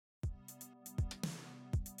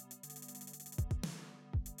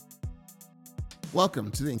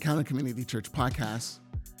Welcome to the Encounter Community Church podcast,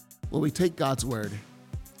 where we take God's Word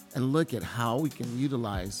and look at how we can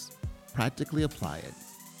utilize, practically apply it,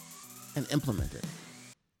 and implement it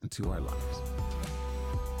into our lives.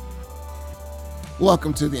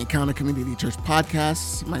 Welcome to the Encounter Community Church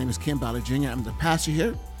podcast. My name is Ken Ballard Jr. I'm the pastor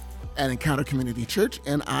here at Encounter Community Church,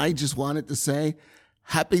 and I just wanted to say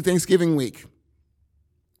Happy Thanksgiving week.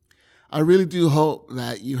 I really do hope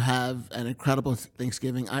that you have an incredible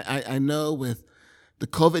Thanksgiving. I know with the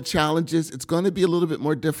COVID challenges, it's going to be a little bit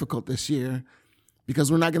more difficult this year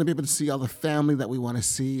because we're not going to be able to see all the family that we want to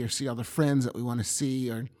see or see all the friends that we want to see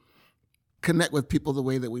or connect with people the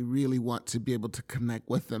way that we really want to be able to connect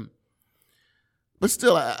with them. But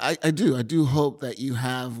still, I do hope that you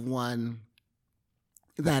have one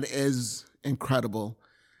that is incredible.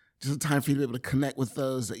 Just a time for you to be able to connect with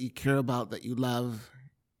those that you care about, that you love,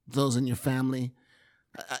 those in your family.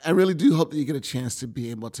 I really do hope that you get a chance to be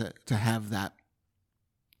able to have that.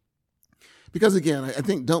 Because again, I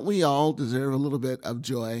think, don't we all deserve a little bit of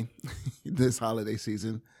joy this holiday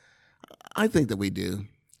season? I think that we do.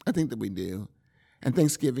 And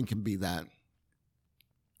Thanksgiving can be that.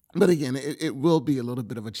 But again, it will be a little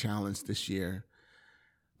bit of a challenge this year.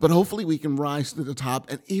 But hopefully we can rise to the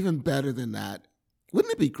top, and even better than that,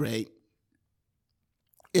 wouldn't it be great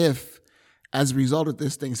if, as a result of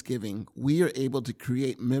this Thanksgiving, we are able to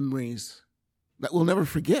create memories that we'll never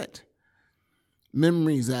forget?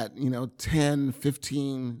 Memories that, 10,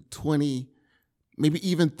 15, 20, maybe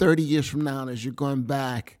even 30 years from now, as you're going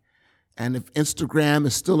back, and if Instagram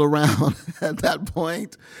is still around at that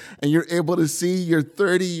point, and you're able to see your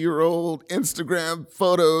 30-year-old Instagram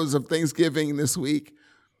photos of Thanksgiving this week,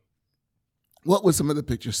 what would some of the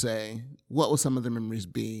pictures say? What would some of the memories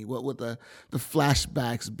be? What would the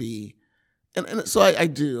flashbacks be? And so I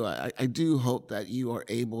do hope that you are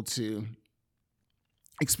able to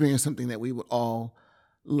experience something that we would all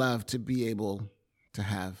love to be able to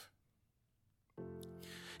have.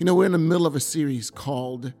 We're in the middle of a series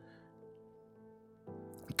called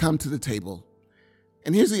Come to the Table.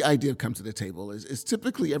 And here's the idea of Come to the Table. Is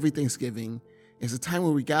typically every Thanksgiving is a time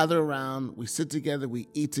where we gather around, we sit together, we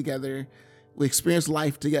eat together, we experience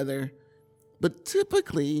life together. But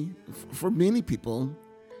typically, for many people,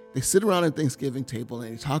 they sit around at Thanksgiving table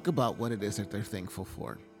and they talk about what it is that they're thankful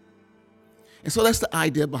for. And so that's the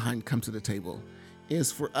idea behind Come to the Table,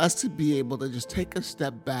 is for us to be able to just take a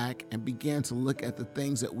step back and begin to look at the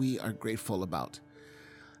things that we are grateful about.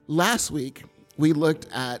 Last week, we looked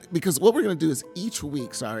at, because what we're going to do is each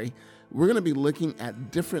week, we're going to be looking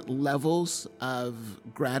at different levels of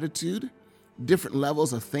gratitude, different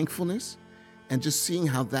levels of thankfulness, and just seeing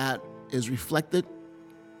how that is reflected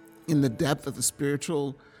in the depth of the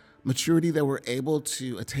spiritual maturity that we're able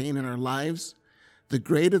to attain in our lives. The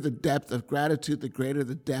greater the depth of gratitude, the greater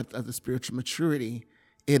the depth of the spiritual maturity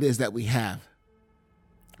it is that we have.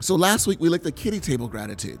 So last week we looked at kitty table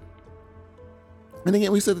gratitude. And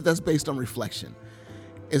again, we said that that's based on reflection,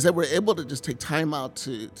 is that we're able to just take time out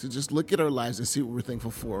to just look at our lives and see what we're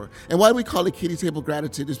thankful for. And why we call it kitty table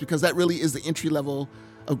gratitude is because that really is the entry level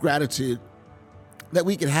of gratitude that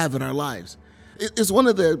we can have in our lives. It's one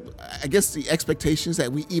of the expectations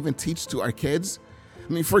that we even teach to our kids.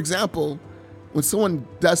 I mean, for example, when someone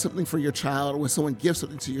does something for your child, or when someone gives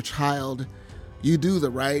something to your child, you do the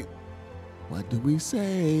right, what do we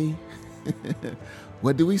say?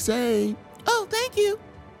 What do we say? Oh, thank you.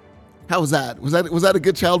 How was that? Was that a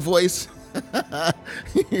good child voice? But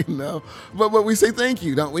we say thank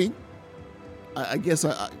you, don't we? I guess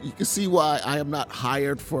you can see why I am not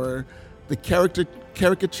hired for the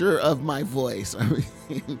caricature of my voice. I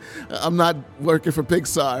mean, I'm not working for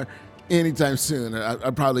Pixar anytime soon,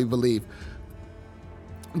 I probably believe.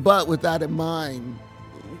 But with that in mind,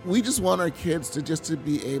 we just want our kids to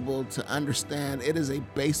be able to understand it's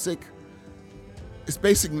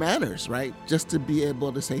basic manners, right? Just to be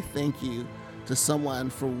able to say thank you to someone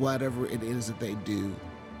for whatever it is that they do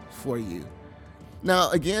for you. Now,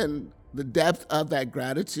 again, the depth of that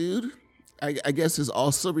gratitude, I guess, is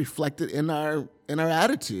also reflected in our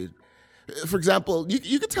attitude. For example,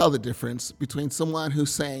 you can tell the difference between someone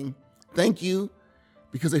who's saying thank you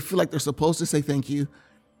because they feel like they're supposed to say thank you,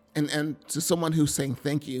 and to someone who's saying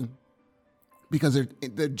thank you because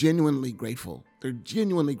they're genuinely grateful. They're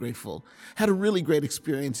genuinely grateful. Had a really great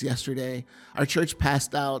experience yesterday. Our church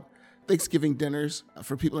passed out Thanksgiving dinners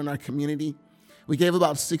for people in our community. We gave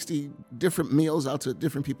about 60 different meals out to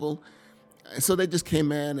different people. So they just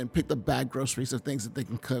came in and picked up bag groceries of things that they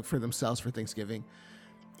can cook for themselves for Thanksgiving.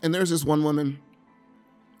 And there's this one woman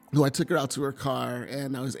who I took her out to her car,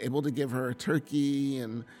 and I was able to give her a turkey,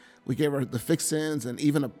 and we gave her the fixins and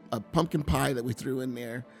even a pumpkin pie that we threw in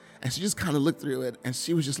there. And she just kind of looked through it and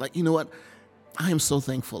she was just like, you know what? I am so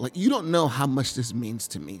thankful. Like, you don't know how much this means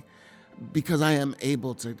to me because I am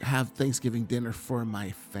able to have Thanksgiving dinner for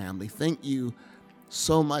my family. Thank you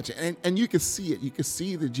so much. And you could see it. You could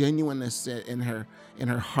see the genuineness in her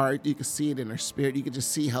heart. You could see it in her spirit. You could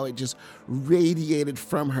just see how it just radiated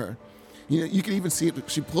from her. You know, you could even see it.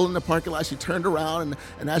 She pulled in the parking lot. She turned around,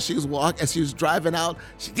 and as she was driving out,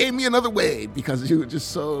 she gave me another wave because she was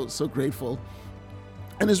just so grateful.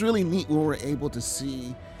 And it's really neat when we're able to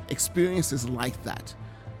see experiences like that.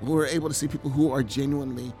 When we're able to see people who are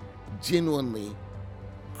genuinely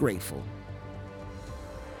grateful.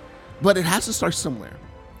 But it has to start somewhere.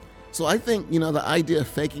 So I think, the idea of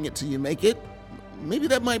faking it till you make it, maybe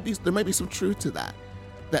there might be some truth to that.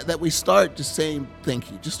 That we start just saying thank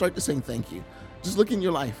you. Just start to saying thank you. Just look in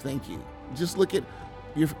your life, thank you. Just look at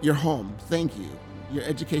your home, thank you. Your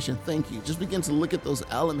education, thank you. Just begin to look at those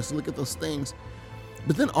elements and look at those things.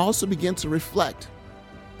 But then also begin to reflect.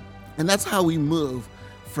 And that's how we move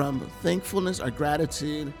from thankfulness or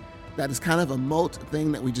gratitude that is kind of a mote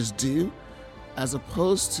thing that we just do, as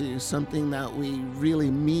opposed to something that we really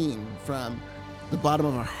mean from the bottom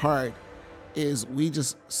of our heart, is we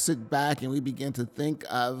just sit back and we begin to think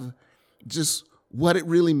of just what it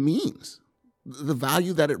really means, the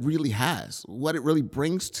value that it really has, what it really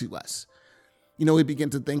brings to us. We begin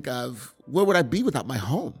to think of, where would I be without my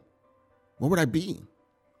home? Where would I be?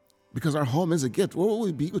 Because our home is a gift. Where will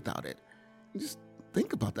we be without it? Just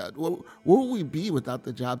think about that. Where will we be without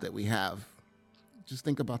the job that we have? Just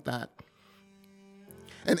think about that.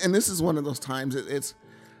 And this is one of those times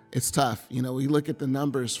it's tough. We look at the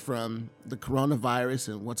numbers from the coronavirus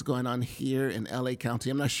and what's going on here in LA County.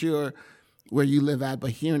 I'm not sure where you live at, but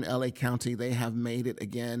here in LA County, they have made it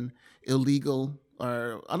again illegal,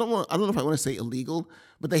 or I don't know if I want to say illegal,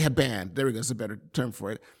 but they have banned, there we go, it's a better term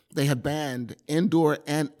for it. They have banned indoor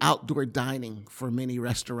and outdoor dining for many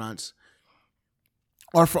restaurants,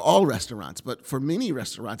 or for all restaurants, but for many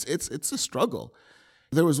restaurants, it's a struggle.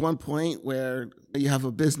 There was one point where you have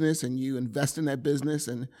a business and you invest in that business,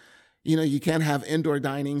 and you can't have indoor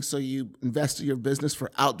dining, so you invest in your business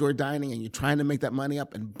for outdoor dining and you're trying to make that money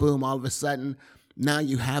up, and boom, all of a sudden, now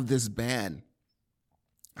you have this ban.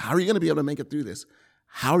 How are you going to be able to make it through this?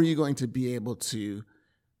 How are you going to be able to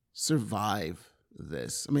survive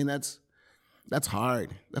this? I mean, that's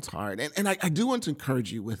hard. That's hard. And I do want to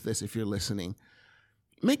encourage you with this if you're listening.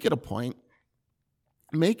 Make it a point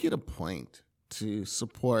to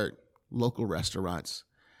support local restaurants,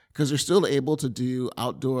 because they're still able to do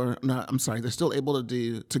they're still able to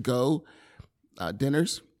do to-go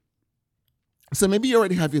dinners. So maybe you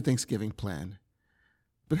already have your Thanksgiving plan,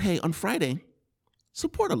 but hey, on Friday,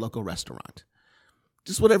 support a local restaurant.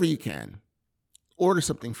 Just whatever you can. Order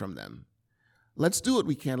something from them. Let's do what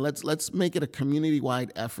we can. Let's make it a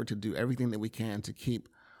community-wide effort to do everything that we can to keep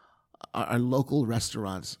our local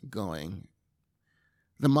restaurants going.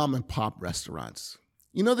 The mom and pop restaurants.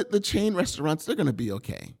 The chain restaurants, they're going to be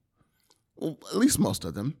okay. Well, at least most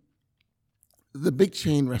of them. The big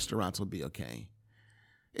chain restaurants will be okay.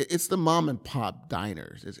 It's the mom and pop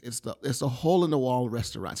diners. It's the hole in the wall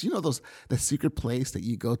restaurants. The secret place that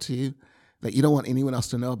you go to that you don't want anyone else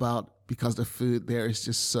to know about because the food there is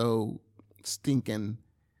just so stinking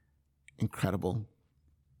incredible.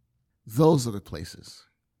 Those are the places.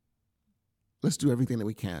 Let's do everything that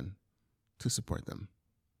we can to support them.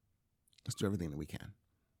 Let's do everything that we can.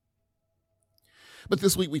 But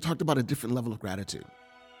this week we talked about a different level of gratitude.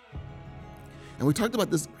 And we talked about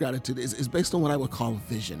this gratitude is based on what I would call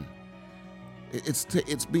vision.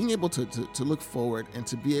 It's being able to look forward and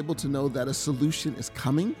to be able to know that a solution is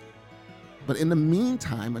coming. But in the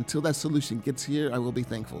meantime, until that solution gets here, I will be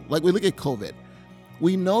thankful. Like we look at COVID.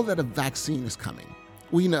 We know that a vaccine is coming.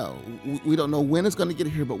 We know. We don't know when it's going to get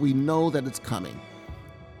here, but we know that it's coming.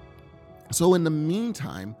 So in the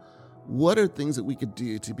meantime, what are things that we could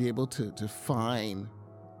do to be able to find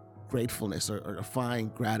gratefulness or to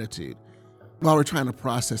find gratitude while we're trying to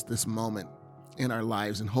process this moment in our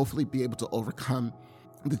lives and hopefully be able to overcome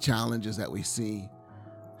the challenges that we see?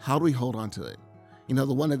 How do we hold on to it?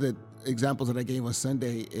 One of the examples that I gave on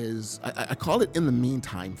Sunday is, I call it in the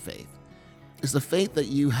meantime faith. It's the faith that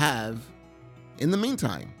you have in the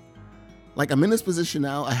meantime. Like, I'm in this position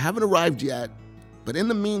now, I haven't arrived yet, but in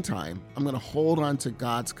the meantime, I'm going to hold on to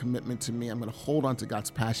God's commitment to me. I'm going to hold on to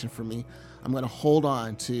God's passion for me. I'm going to hold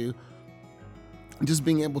on to just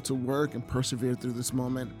being able to work and persevere through this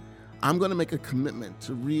moment. I'm going to make a commitment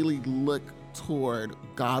to really look toward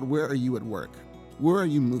God. Where are you at work? Where are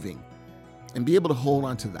you moving? And be able to hold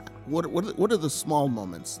on to that. What are the small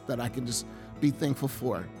moments that I can just be thankful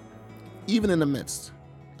for, even in the midst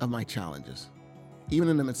of my challenges, even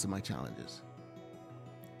in the midst of my challenges.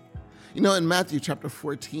 You know, in Matthew chapter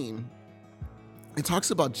 14, it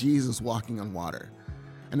talks about Jesus walking on water.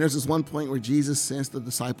 And there's this one point where Jesus sends the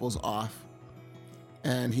disciples off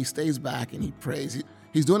and he stays back and he prays.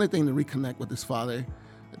 He's doing a thing to reconnect with his Father.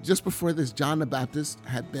 Just before this, John the Baptist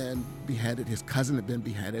had been beheaded. His cousin had been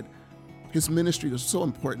beheaded. His ministry was so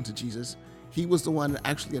important to Jesus. He was the one that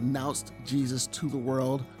actually announced Jesus to the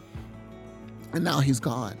world. And now he's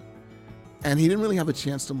gone. And he didn't really have a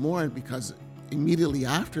chance to mourn because immediately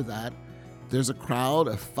after that, there's a crowd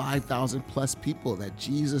of 5,000 plus people that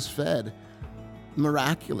Jesus fed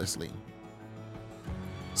miraculously.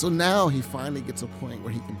 So now he finally gets a point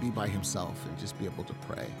where he can be by himself and just be able to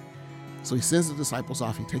pray. So he sends the disciples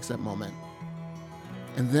off. He takes that moment.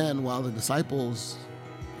 And then while the disciples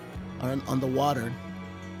are on the water,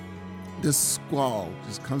 this squall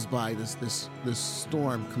just comes by, this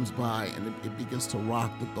storm comes by, and it begins to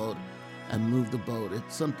rock the boat and move the boat.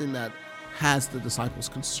 It's something that has the disciples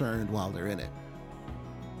concerned while they're in it.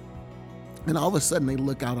 And all of a sudden they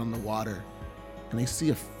look out on the water and they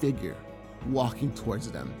see a figure walking towards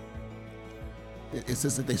them. It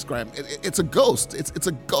says that they describe, it's a ghost. It's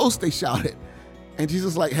a ghost, they shouted. And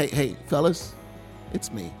Jesus is like, hey, fellas,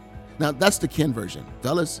 it's me. Now that's the Ken version.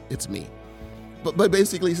 Fellas, it's me. But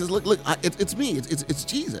basically he says, look, it's me. It's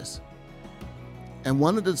Jesus. And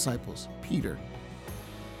one of the disciples, Peter,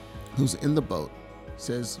 who's in the boat,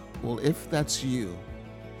 says, well, if that's you,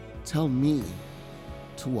 tell me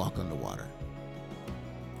to walk on the water.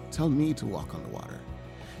 Tell me to walk on the water.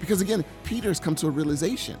 Because again, Peter's come to a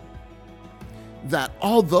realization that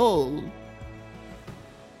although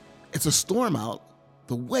it's a storm out,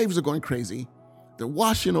 the waves are going crazy, they're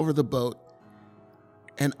washing over the boat,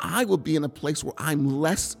 and I will be in a place where I'm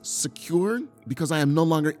less secure because I am no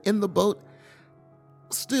longer in the boat.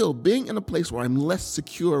 Still, being in a place where I'm less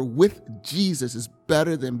secure with Jesus is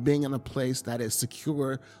better than being in a place that is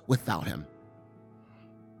secure without him.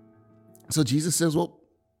 So Jesus says, well,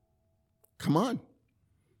 come on.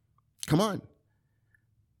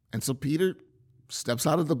 And so Peter steps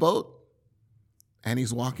out of the boat and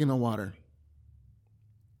he's walking on water.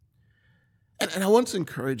 And I want to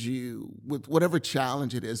encourage you with whatever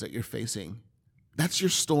challenge it is that you're facing. That's your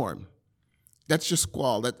storm. That's your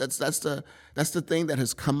squall. That's the thing that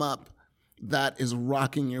has come up that is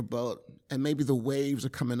rocking your boat. And maybe the waves are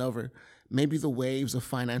coming over. Maybe the waves of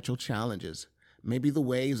financial challenges. Maybe the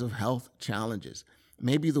waves of health challenges.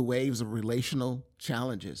 Maybe the waves of relational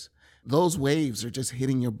challenges. Those waves are just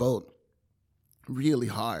hitting your boat really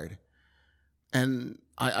hard. And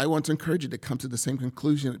I want to encourage you to come to the same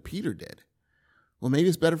conclusion that Peter did. Well, maybe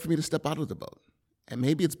it's better for me to step out of the boat. And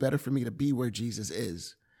maybe it's better for me to be where Jesus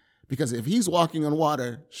is. Because if he's walking on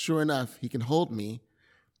water, sure enough, he can hold me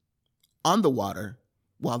on the water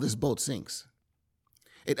while this boat sinks.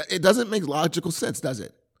 It doesn't make logical sense, does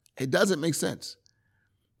it? It doesn't make sense.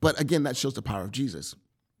 But again, that shows the power of Jesus.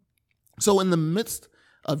 So in the midst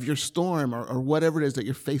of your storm or whatever it is that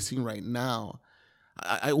you're facing right now,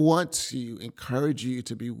 I want to encourage you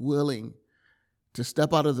to be willing to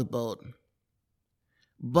step out of the boat.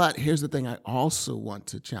 But here's the thing I also want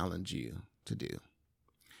to challenge you to do.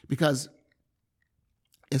 Because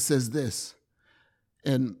it says this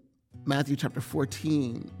in Matthew chapter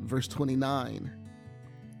 14, verse 29.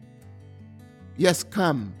 Yes,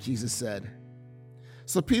 come, Jesus said.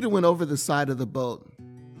 So Peter went over the side of the boat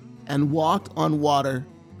and walked on water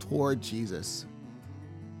toward Jesus.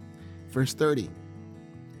 Verse 30.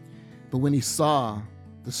 But when he saw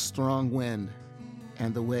the strong wind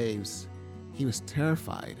and the waves, he was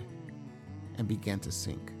terrified and began to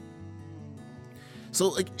sink.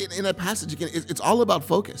 So in that passage, again, it's all about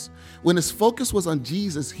focus. When his focus was on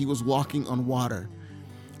Jesus, he was walking on water.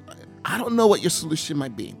 I don't know what your solution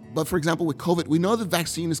might be. But for example, with COVID, we know the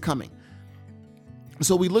vaccine is coming.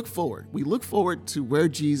 So we look forward. We look forward to where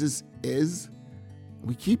Jesus is.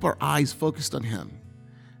 We keep our eyes focused on him,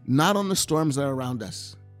 not on the storms that are around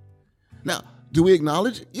us. Now, do we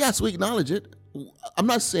acknowledge it? Yes, we acknowledge it. I'm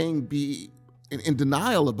not saying be in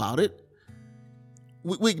denial about it.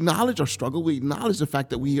 We acknowledge our struggle. We acknowledge the fact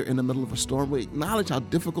that we are in the middle of a storm. We acknowledge how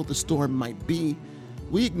difficult the storm might be.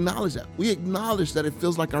 We acknowledge that. We acknowledge that it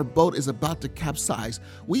feels like our boat is about to capsize.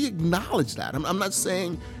 We acknowledge that. I'm not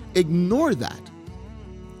saying ignore that.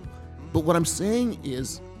 But what I'm saying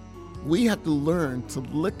is we have to learn to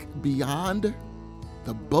look beyond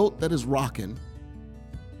the boat that is rocking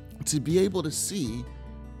to be able to see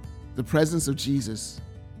the presence of Jesus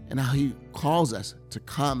and how he calls us to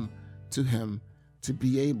come to him, to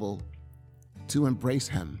be able to embrace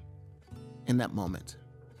him in that moment.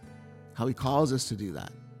 How he calls us to do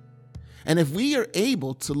that. And if we are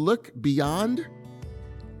able to look beyond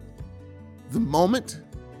the moment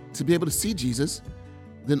to be able to see Jesus,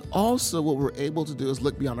 then also what we're able to do is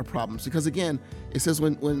look beyond our problems. Because again, it says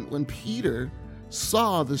when Peter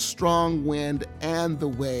saw the strong wind and the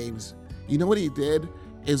waves, you know what he did?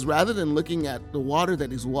 Is rather than looking at the water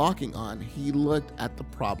that he's walking on, he looked at the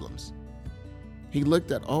problems. He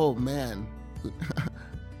looked at, oh man,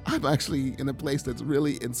 I'm actually in a place that's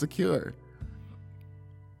really insecure.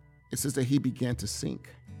 It says that he began to sink.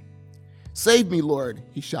 "Save me, Lord,"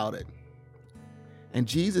 he shouted. And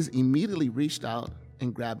Jesus immediately reached out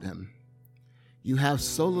and grabbed him. "You have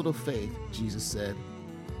so little faith," Jesus said.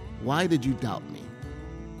 "Why did you doubt me?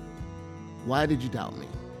 Why did you doubt me?"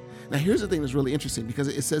 Now here's the thing that's really interesting, because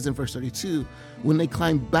it says in verse 32, when they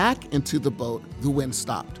climbed back into the boat, the wind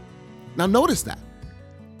stopped. Now notice that.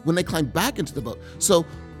 When they climbed back into the boat. So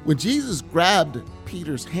when Jesus grabbed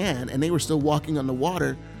Peter's hand and they were still walking on the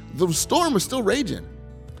water, the storm was still raging.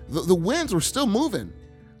 The winds were still moving.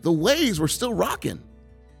 The waves were still rocking.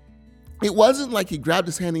 It wasn't like he grabbed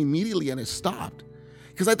his hand immediately and it stopped.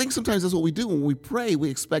 Because I think sometimes that's what we do when we pray. We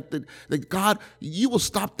expect that God, you will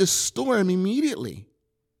stop this storm immediately.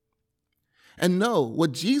 And no,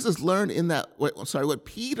 what Peter learned in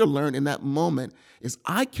that moment is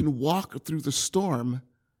I can walk through the storm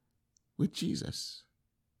with Jesus.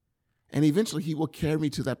 And eventually he will carry me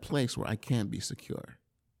to that place where I can be secure.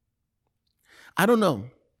 I don't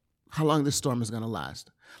know how long this storm is going to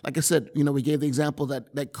last. Like I said, we gave the example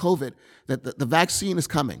that COVID, that the vaccine is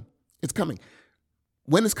coming. It's coming.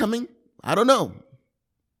 When it's coming, I don't know.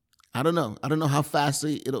 I don't know how fast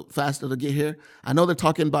it'll get here. I know they're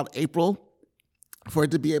talking about April for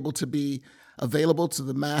it to be able to be available to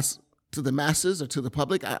the masses or to the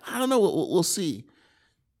public. I don't know. We'll see.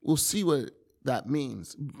 We'll see what that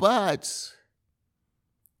means. But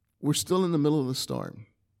we're still in the middle of the storm.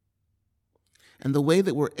 And the way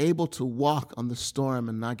that we're able to walk on the storm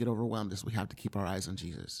and not get overwhelmed is we have to keep our eyes on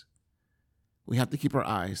Jesus. We have to keep our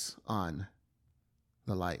eyes on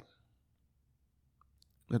the light.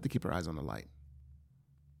 We have to keep our eyes on the light.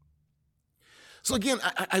 So again,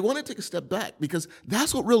 I want to take a step back, because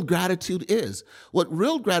that's what real gratitude is. What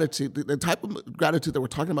real gratitude, the type of gratitude that we're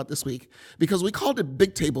talking about this week, because we called it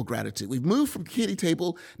big table gratitude. We've moved from kiddie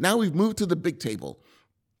table, now we've moved to the big table.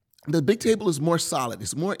 The big table is more solid.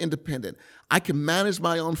 It's more independent. I can manage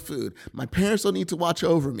my own food. My parents don't need to watch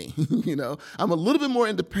over me. I'm a little bit more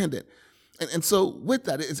independent. And so with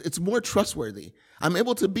that, it's more trustworthy. I'm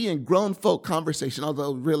able to be in grown folk conversation,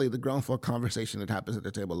 although really the grown folk conversation that happens at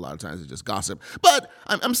the table a lot of times is just gossip. But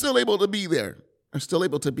I'm still able to be there. I'm still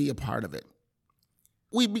able to be a part of it.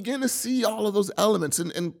 We begin to see all of those elements,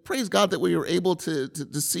 and praise God that we were able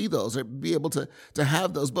to see those or be able to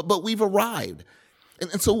have those. But we've arrived.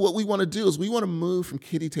 And so what we want to do is we want to move from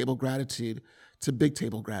kiddie table gratitude to big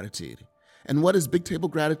table gratitude. And what is big table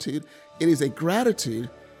gratitude? It is a gratitude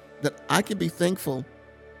that I can be thankful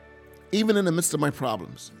even in the midst of my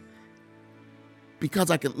problems, because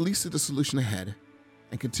I can at least see the solution ahead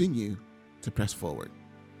and continue to press forward.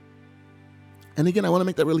 And again, I want to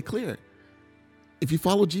make that really clear. If you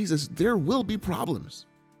follow Jesus, there will be problems.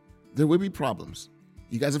 There will be problems.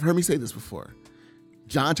 You guys have heard me say this before.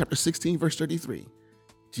 John chapter 16, verse 33.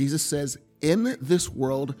 Jesus says, in this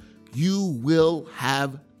world, you will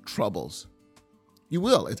have troubles. You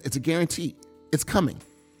will. It's a guarantee. It's coming.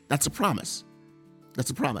 That's a promise. That's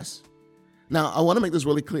a promise. Now, I want to make this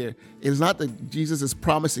really clear. It's not that Jesus is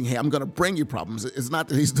promising, hey, I'm going to bring you problems. It's not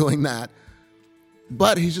that he's doing that,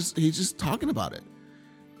 but he's just talking about it.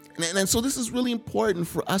 And so this is really important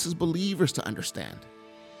for us as believers to understand.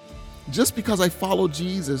 Just because I follow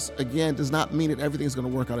Jesus, again, does not mean that everything is going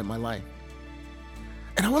to work out in my life.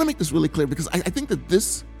 And I want to make this really clear, because I think that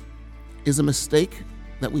this is a mistake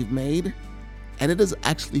that we've made, and it has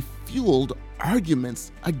actually fueled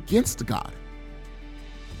arguments against God.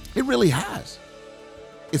 It really has.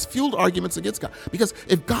 It's fueled arguments against God. Because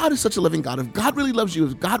if God is such a living God, if God really loves you,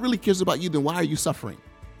 if God really cares about you, then why are you suffering?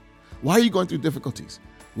 Why are you going through difficulties?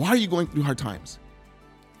 Why are you going through hard times?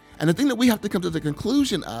 And the thing that we have to come to the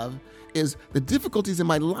conclusion of is the difficulties in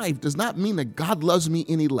my life does not mean that God loves me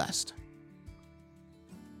any less.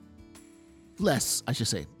 Less, I should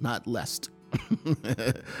say, not less.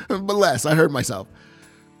 But less, I heard myself.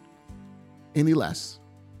 Any less.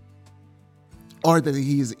 Or that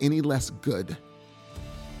he is any less good.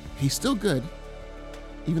 He's still good,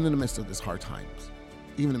 even in the midst of this hard times,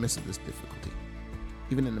 even in the midst of this difficulty,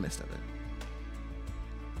 even in the midst of it.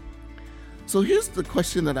 So here's the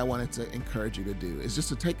question that I wanted to encourage you to do, is just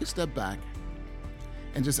to take a step back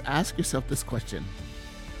and just ask yourself this question.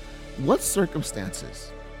 What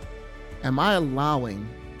circumstances am I allowing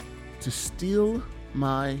to steal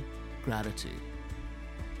my gratitude?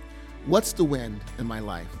 What's the wind in my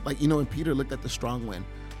life? Like, when Peter looked at the strong wind,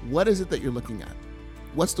 what is it that you're looking at?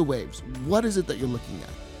 What's the waves? What is it that you're looking at?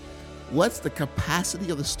 What's the capacity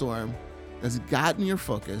of the storm that's gotten your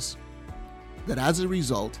focus that as a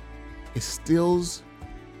result, it stills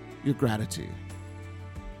your gratitude?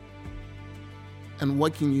 And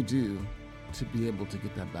what can you do to be able to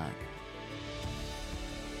get that back?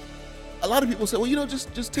 A lot of people say, well,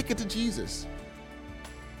 just take it to Jesus.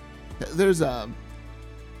 There's a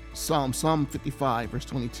Psalm 55, verse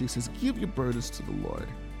 22 says, give your burdens to the Lord,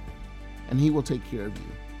 and he will take care of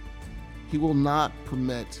you. He will not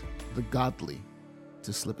permit the godly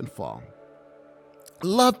to slip and fall. I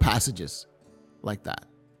love passages like that.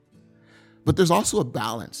 But there's also a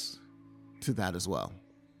balance to that as well.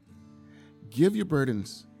 Give your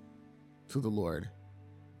burdens to the Lord.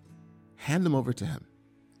 Hand them over to him.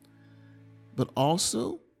 But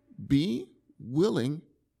also be willing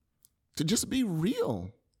to just be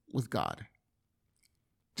real with God.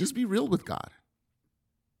 Just be real with God.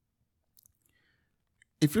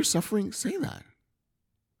 If you're suffering, say that.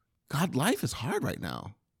 God, life is hard right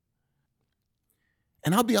now.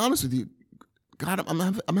 And I'll be honest with you, God,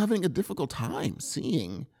 I'm having a difficult time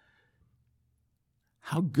seeing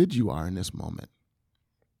how good you are in this moment.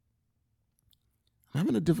 I'm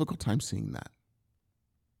having a difficult time seeing that.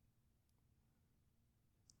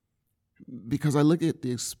 Because I look at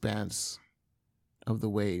the expanse of the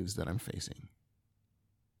waves that I'm facing.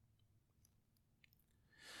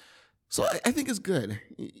 So I think it's good.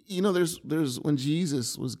 There's when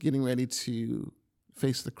Jesus was getting ready to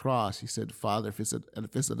face the cross, he said, Father, if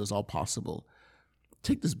it is all possible,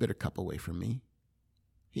 take this bitter cup away from me.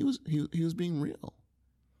 He was being real.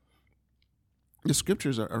 The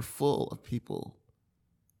scriptures are full of people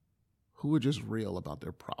who were just real about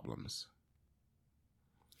their problems.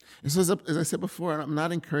 And so as I said before, I'm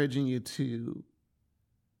not encouraging you to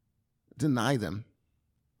deny them.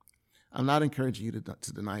 I'm not encouraging you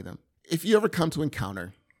to deny them. If you ever come to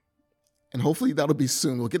Encounter, and hopefully that'll be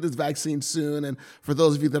soon, we'll get this vaccine soon, and for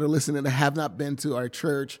those of you that are listening that have not been to our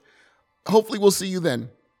church, hopefully we'll see you then.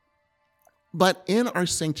 But in our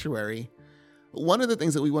sanctuary, one of the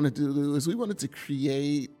things that we want to do is we wanted to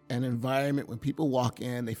create an environment when people walk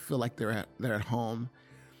in, they feel like they're at home.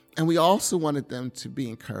 And we also wanted them to be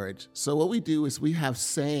encouraged. So what we do is we have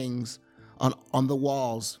sayings on the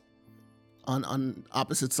walls on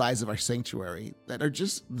opposite sides of our sanctuary that are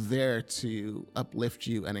just there to uplift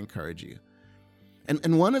you and encourage you.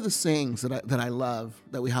 And one of the sayings that I love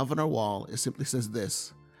that we have on our wall, it simply says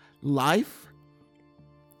this: life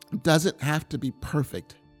doesn't have to be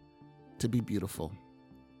perfect to be beautiful.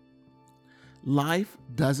 Life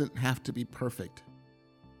doesn't have to be perfect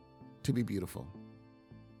to be beautiful.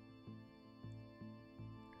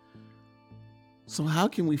 So how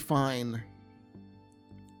can we find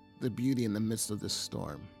the beauty in the midst of this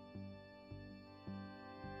storm?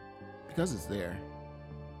 Because it's there.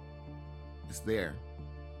 It's there.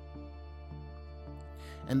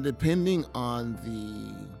 And depending on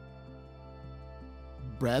the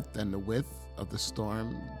breadth and the width of the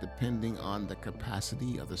storm, depending on the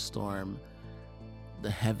capacity of the storm,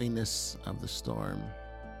 the heaviness of the storm,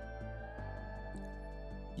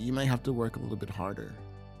 you may have to work a little bit harder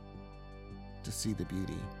to see the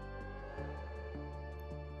beauty.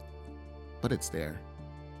 But it's there.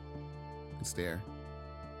 It's there.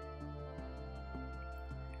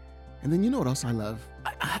 And then you know what else I love?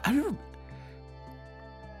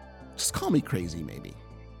 Just call me crazy, maybe.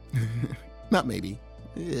 Not maybe.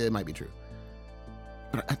 It might be true.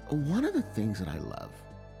 But one of the things that I love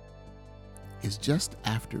is just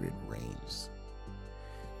after it rains,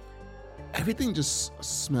 everything just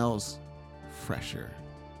smells fresher.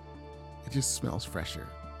 It just smells fresher.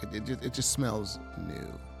 It just smells new.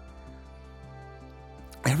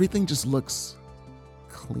 Everything just looks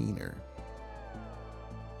cleaner.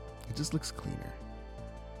 It just looks cleaner.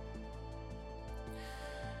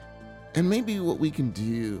 And maybe what we can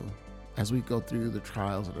do as we go through the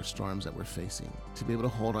trials or the storms that we're facing, to be able to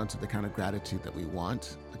hold on to the kind of gratitude that we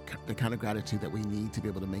want, the kind of gratitude that we need to be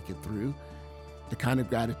able to make it through, the kind of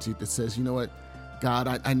gratitude that says, you know what,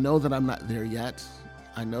 God, I know that I'm not there yet.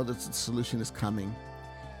 I know that the solution is coming.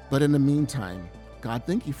 But in the meantime, God,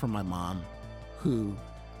 thank you for my mom who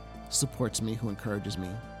supports me, who encourages me.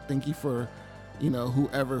 Thank you for,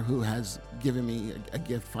 whoever who has given me a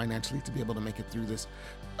gift financially to be able to make it through this.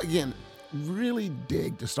 Again, really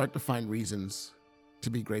dig to start to find reasons to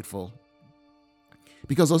be grateful,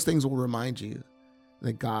 because those things will remind you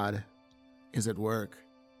that God is at work.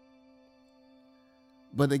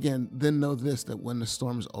 But again, then know this, that when the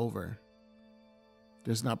storm's over,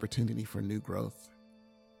 there's an opportunity for new growth.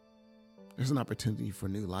 there's an opportunity for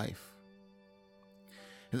new life.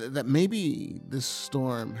 That maybe this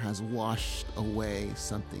storm has washed away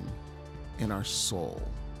something in our soul.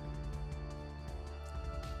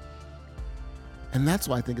 And that's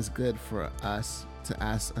why I think it's good for us to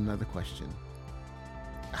ask another question.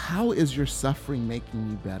 How is your suffering making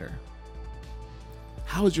you better?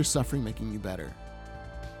 How is your suffering making you better?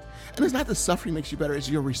 And it's not that suffering makes you better, it's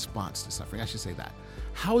your response to suffering. I should say that.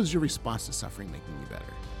 How is your response to suffering making you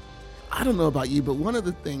better? I don't know about you, but one of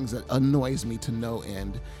the things that annoys me to no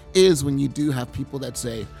end is when you do have people that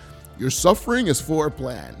say, your suffering is for a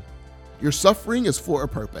plan. Your suffering is for a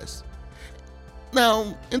purpose.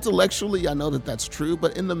 Now, intellectually, I know that that's true,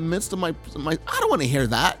 but in the midst of my I don't want to hear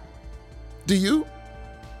that. Do you?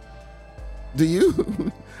 Do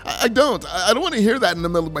you? I don't. I don't want to hear that in the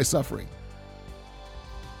middle of my suffering.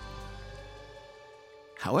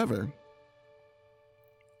 However,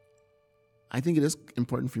 I think it is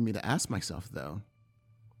important for me to ask myself, though,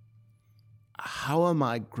 how am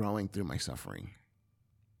I growing through my suffering?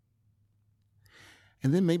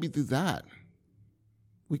 And then maybe through that,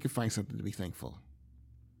 we could find something to be thankful.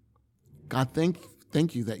 God,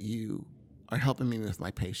 thank you that you are helping me with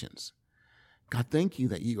my patience. God, thank you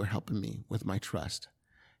that you are helping me with my trust.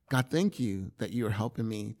 God, thank you that you are helping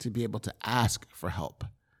me to be able to ask for help.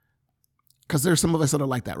 Because there are some of us that are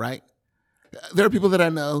like that, right? There are people that I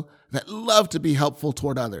know that love to be helpful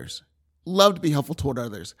toward others,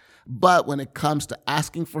 But when it comes to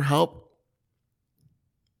asking for help,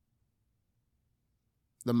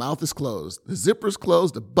 the mouth is closed, the zipper is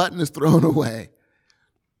closed, the button is thrown away.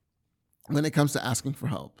 When it comes to asking for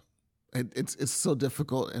help, it's so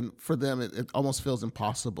difficult. And for them, it almost feels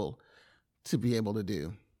impossible to be able to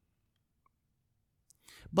do.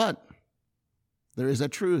 But there is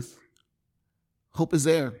that truth. Hope is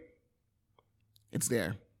there. It's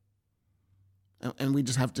there. And we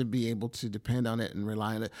just have to be able to depend on it and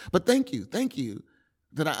rely on it. But thank you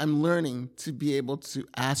that I'm learning to be able to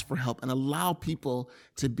ask for help and allow people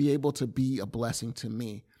to be able to be a blessing to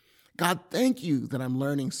me. God, thank you that I'm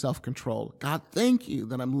learning self-control. God, thank you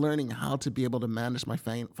that I'm learning how to be able to manage my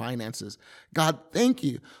finances. God, thank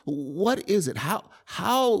you. What is it?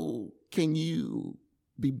 How can you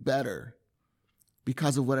be better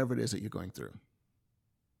because of whatever it is that you're going through?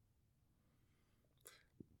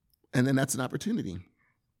 And then that's an opportunity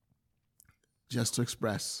just to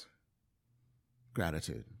express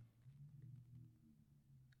gratitude.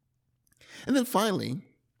 And then finally,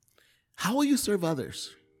 how will you serve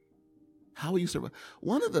others? How will you serve?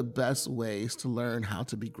 One of the best ways to learn how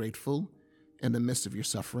to be grateful in the midst of your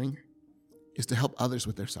suffering is to help others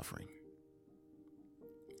with their suffering.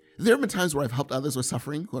 There have been times where I've helped others with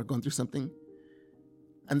suffering who are going through something,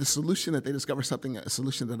 and the solution that they discover something, a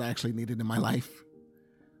solution that I actually needed in my life.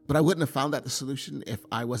 But I wouldn't have found that the solution if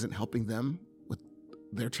I wasn't helping them with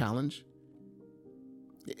their challenge.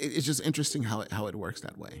 It's just interesting how it works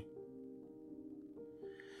that way.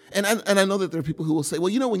 And I know that there are people who will say,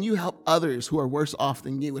 well, when you help others who are worse off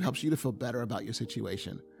than you, it helps you to feel better about your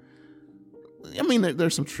situation. I mean,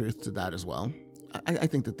 there's some truth to that as well. I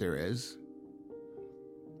think that there is.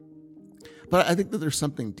 But I think that there's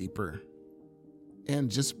something deeper.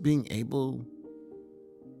 And just being able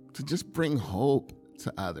to just bring hope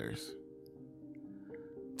to others,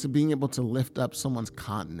 to being able to lift up someone's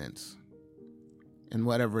countenance in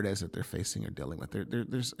whatever it is that they're facing or dealing with.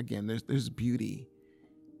 There's beauty.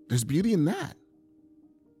 There's beauty in that.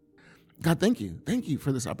 God, thank you. Thank you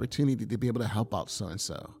for this opportunity to be able to help out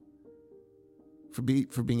so-and-so, for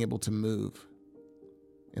being able to move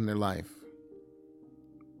in their life.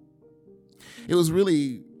 It was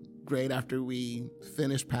really great after we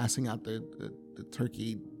finished passing out the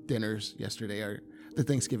turkey dinners yesterday, or the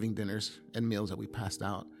Thanksgiving dinners and meals that we passed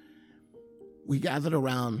out. We gathered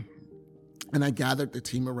around, and I gathered the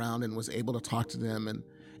team around and was able to talk to them. And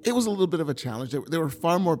it was a little bit of a challenge. There were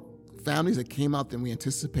far more families that came out than we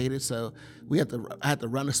anticipated. So I had to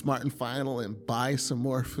run a Smart and Final and buy some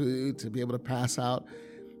more food to be able to pass out.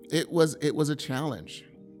 It was a challenge.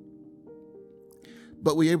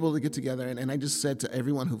 But we were able to get together, and I just said to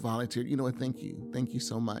everyone who volunteered, you know what, thank you. Thank you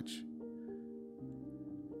so much.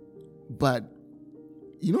 But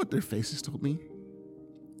you know what their faces told me?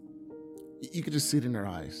 You could just see it in their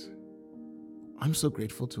eyes. I'm so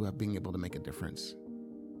grateful to have been able to make a difference.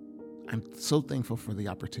 I'm so thankful for the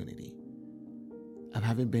opportunity of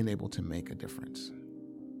having been able to make a difference.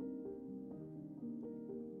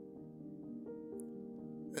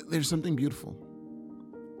 There's something beautiful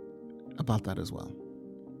about that as well.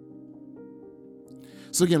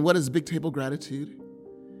 So again, what is Big Table Gratitude?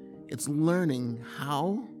 It's learning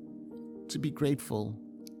how to be grateful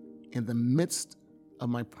in the midst of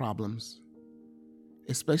my problems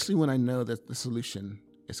especially when I know that the solution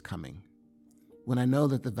is coming, when I know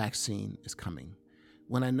that the vaccine is coming,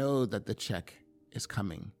 when I know that the check is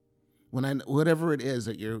coming, whatever it is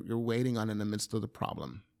that you're waiting on in the midst of the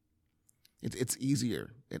problem. It's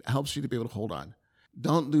easier. It helps you to be able to hold on.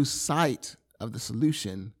 Don't lose sight of the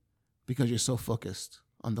solution because you're so focused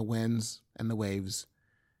on the winds and the waves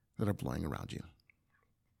that are blowing around you.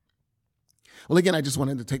 Well, again, I just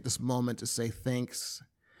wanted to take this moment to say thanks.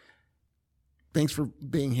 Thanks for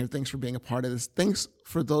being here. Thanks for being a part of this. Thanks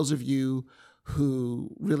for those of you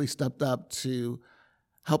who really stepped up to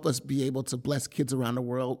help us be able to bless kids around the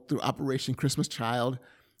world through Operation Christmas Child.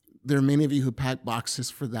 There are many of you who packed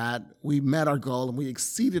boxes for that. We met our goal and we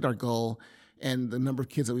exceeded our goal and the number of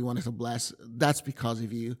kids that we wanted to bless. That's because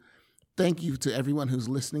of you. Thank you to everyone who's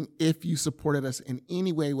listening. If you supported us in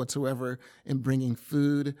any way whatsoever in bringing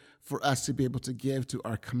food for us to be able to give to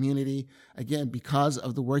our community, again, because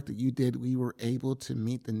of the work that you did, we were able to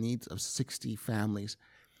meet the needs of 60 families.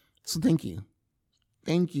 So thank you.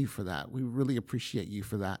 Thank you for that. We really appreciate you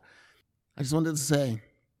for that. I just wanted to say,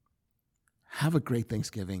 have a great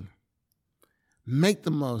Thanksgiving. Make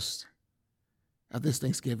the most of this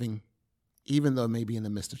Thanksgiving, even though it may be in the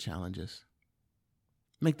midst of challenges.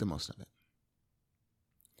 Make the most of it.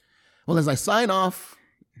 Well, as I sign off,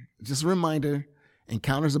 just a reminder,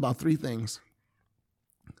 Encounter's about 3 things.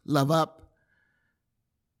 Love up.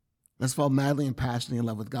 Let's fall madly and passionately in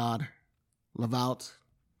love with God. Love out.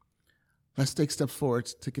 Let's take steps forward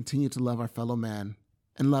to continue to love our fellow man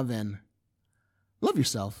and love in. Love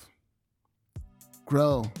yourself.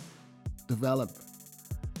 Grow. Develop.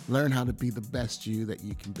 Learn how to be the best you that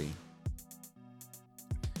you can be.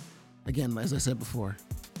 Again, as I said before,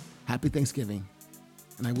 happy Thanksgiving,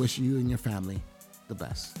 and I wish you and your family the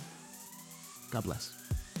best. God bless.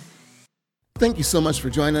 Thank you so much for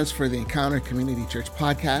joining us for the Encounter Community Church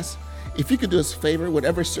podcast. If you could do us a favor,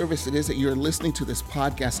 whatever service it is that you're listening to this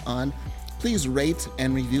podcast on, please rate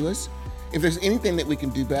and review us. If there's anything that we can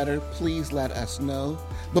do better, please let us know.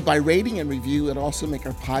 But by rating and review, it'll also make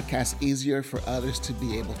our podcast easier for others to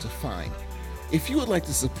be able to find. If you would like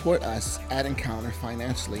to support us at Encounter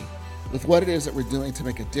financially, with what it is that we're doing to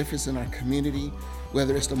make a difference in our community,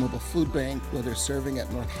 whether it's the mobile food bank, whether it's serving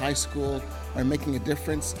at North High School, or making a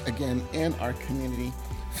difference, again, in our community,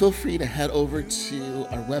 feel free to head over to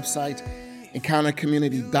our website,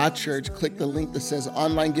 encountercommunity.church. Click the link that says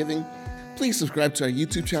online giving. Please subscribe to our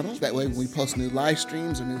YouTube channel. That way, when we post new live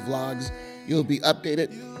streams or new vlogs, you'll be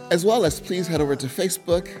updated. As well as please head over to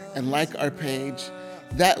Facebook and like our page.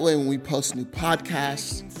 That way, when we post new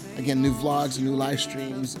podcasts, again, new vlogs, new live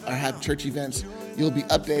streams, or have church events, you'll be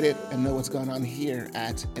updated and know what's going on here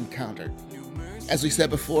at Encounter. As we said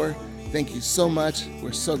before, thank you so much.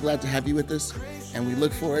 We're so glad to have you with us, and we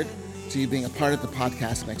look forward to you being a part of the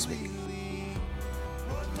podcast next week.